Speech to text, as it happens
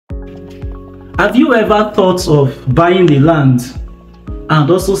Have you ever thought of buying the land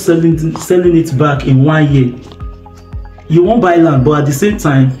and also selling it back in 1 year? You won't buy land, but at the same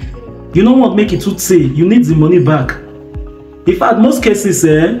time, you don't want to make it too say you need the money back. In fact, most cases,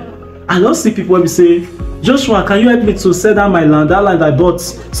 I don't see people who say, Joshua, can you help me to sell down my land, that land I bought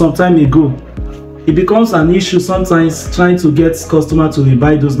some time ago? It becomes an issue sometimes trying to get customers to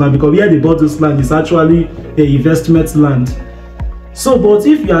buy those land, because where they bought this land is actually an investment land. So, but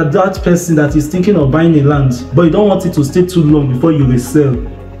if you are that person that is thinking of buying a land, but you don't want it to stay too long before you resell,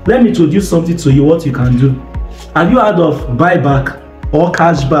 let me introduce something to you what you can do. Have you heard of buyback or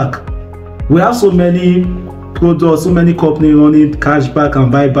cashback? We have so many products, so many companies running cashback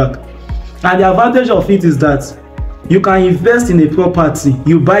and buyback. And the advantage of it is that you can invest in a property.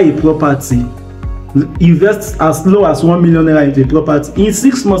 You buy a property, invest as low as 1 million naira into a property. In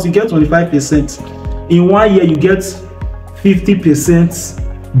 6 months, you get 25%. In 1 year, you get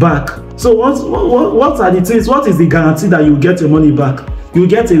 50% back. So what are the things? What is the guarantee that you get your money back? You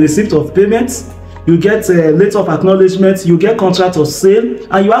get a receipt of payment, you get a letter of acknowledgement, you get contract of sale,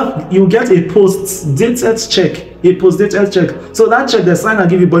 and you get a post-dated check. A post-dated check. So that check they sign and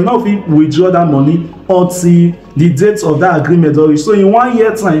give you, but you know if you withdraw that money until the date of that agreement or so in 1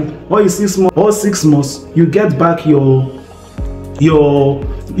 year time or in 6 months or 6 months, you get back your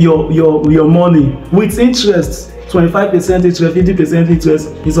money with interest. 25% interest, 50% interest,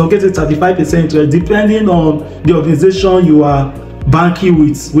 in some cases 35% interest, depending on the organization you are banking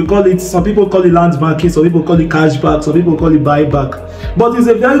with. We call it, some people call it land banking, some people call it cashback, some people call it buyback. But it's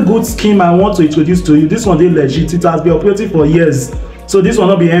a very good scheme I want to introduce to you. This one is legit. It has been operating for years. So this will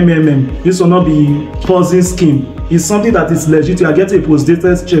not be MMM. This will not be Ponzi scheme. It's something that is legit. You are getting a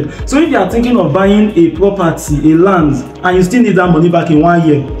post-dated check. So if you are thinking of buying a property, a land, and you still need that money back in 1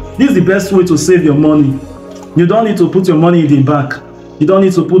 year, this is the best way to save your money. You don't need to put your money in the bank. You don't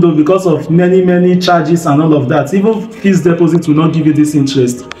need to put them because of many charges and all of that. Even fixed deposit will not give you this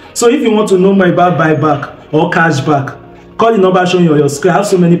interest. So if you want to know more about buyback or cashback, call the number showing on your screen. I have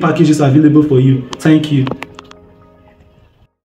so many packages available for you. Thank you.